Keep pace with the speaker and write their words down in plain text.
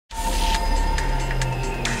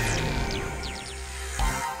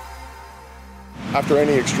After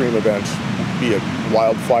any extreme event, be it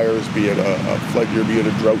wildfires, be it a flood year, be it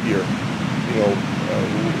a drought year,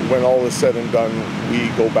 when all is said and done, we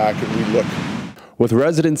go back and we look. With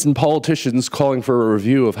residents and politicians calling for a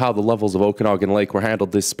review of how the levels of Okanagan Lake were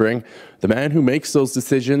handled this spring, the man who makes those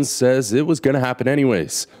decisions says it was going to happen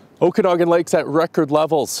anyways. Okanagan Lake's at record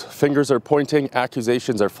levels. Fingers are pointing,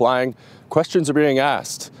 accusations are flying, questions are being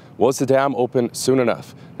asked. Was the dam open soon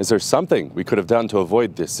enough? Is there something we could have done to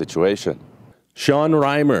avoid this situation? Sean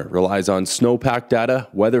Reimer relies on snowpack data,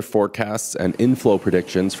 weather forecasts, and inflow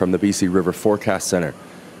predictions from the BC River Forecast Centre.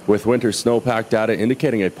 With winter snowpack data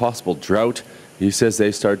indicating a possible drought, he says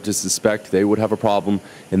they started to suspect they would have a problem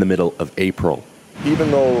in the middle of April. Even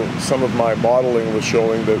though some of my modeling was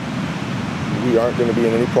showing that we aren't going to be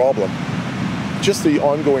in any problem, just the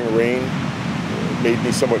ongoing rain made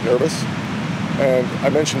me somewhat nervous. And I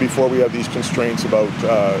mentioned before we have these constraints about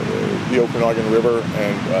the Okanagan River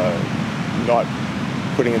and not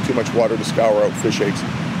putting in too much water to scour out fish eggs.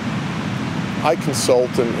 I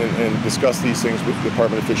consult and discuss these things with the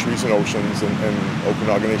Department of Fisheries and Oceans and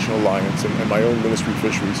Okanagan Nation Alliance and my own Ministry of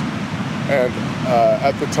Fisheries. And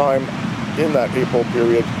at the time, in that April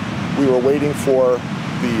period, we were waiting for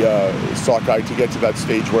the sockeye to get to that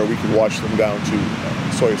stage where we could wash them down to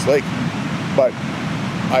Soyuz Lake. But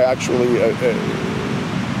I actually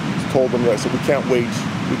told them that I said we can't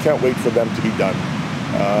wait for them to be done.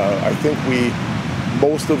 I think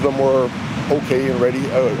most of them were okay and ready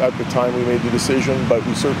at the time we made the decision, but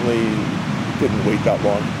we certainly didn't wait that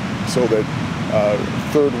long. So that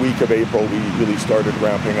third week of April, we really started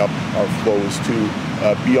ramping up our flows to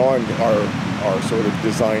beyond our sort of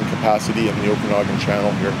design capacity in the Okanagan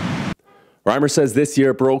Channel here. Reimer says this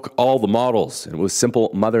year broke all the models, and it was simple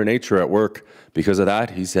Mother Nature at work. Because of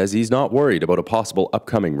that, he says he's not worried about a possible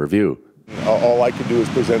upcoming review. All I could do is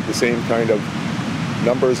present the same kind of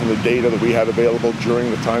numbers and the data that we had available during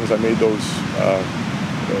the times I made those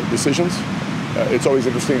decisions. It's always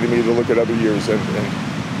interesting to me to look at other years, and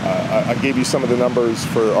I gave you some of the numbers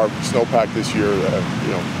for our snowpack this year.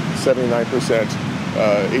 79%,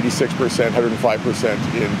 86%,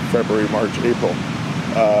 105% in February, March, April.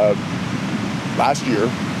 Last year,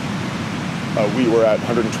 we were at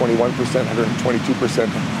 121%, 122%,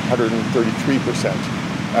 133%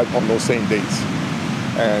 on those same dates,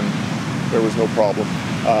 and there was no problem.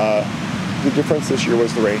 The difference this year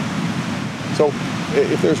was the rain. So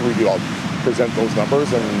if there's a review, I'll present those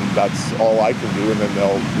numbers, and that's all I can do, and then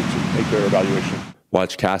they'll make their evaluation.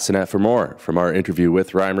 Watch Castanet for more from our interview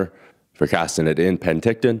with Reimer. For Castanet in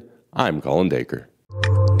Penticton, I'm Colin Dacre.